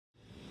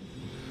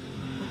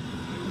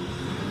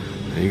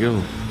There you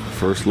go.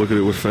 First look at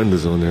it with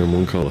fenders on there in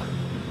one color.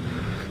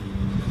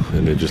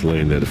 And they're just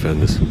laying there, the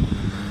fenders.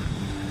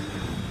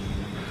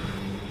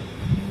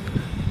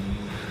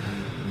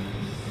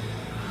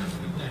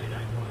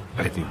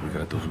 I think we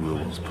got those wheel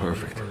wells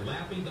perfect.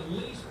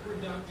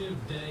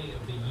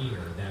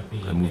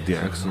 I moved the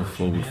axle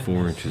forward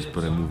 4 inches,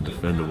 but I moved the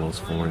fender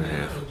wells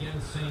 4.5.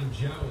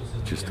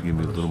 Just to give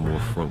me a little more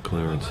front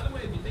clearance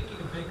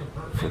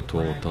for a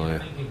taller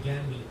tire.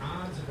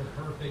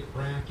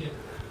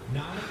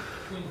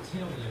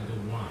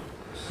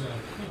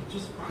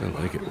 I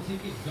like it.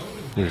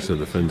 Like I said,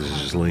 the fenders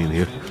is just laying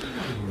here.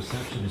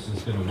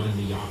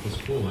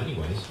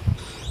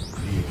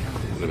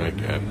 Look at that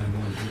gap.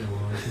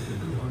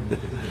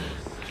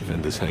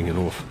 Fenders hanging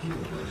off.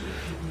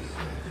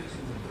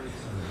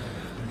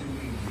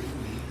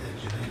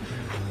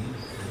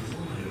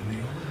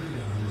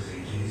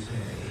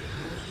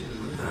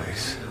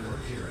 Nice.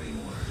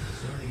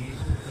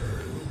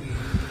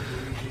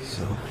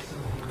 So,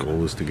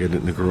 goal is to get it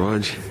in the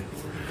garage.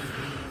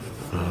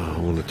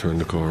 I want to turn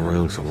the car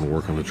around, so I'm going to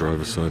work on the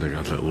driver's side. I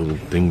got that little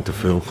ding to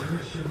fill.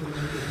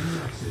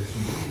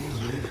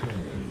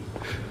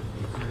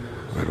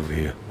 Right over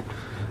here.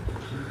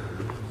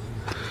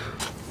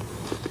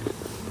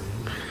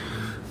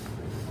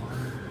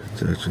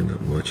 It's actually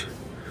not much.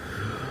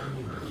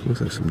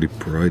 Looks like somebody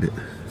pried it.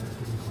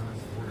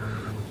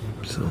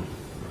 So,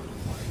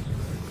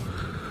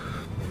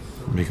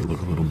 make it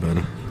look a little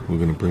better. We're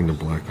going to bring the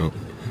black up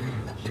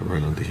to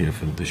right under here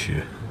for this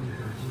year.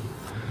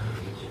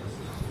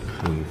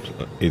 And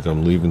either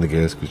I'm leaving the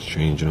gaskets,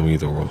 changing them,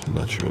 either or, I'm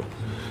not sure.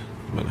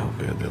 No matter how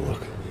bad they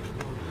look.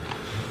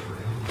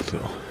 So,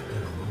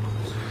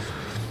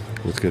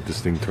 let's get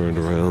this thing turned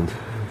around.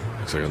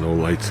 Looks like I got no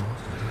lights.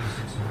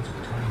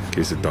 In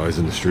case it dies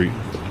in the street.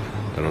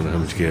 I don't know how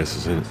much gas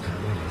is in it.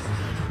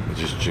 I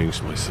just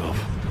jinxed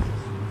myself.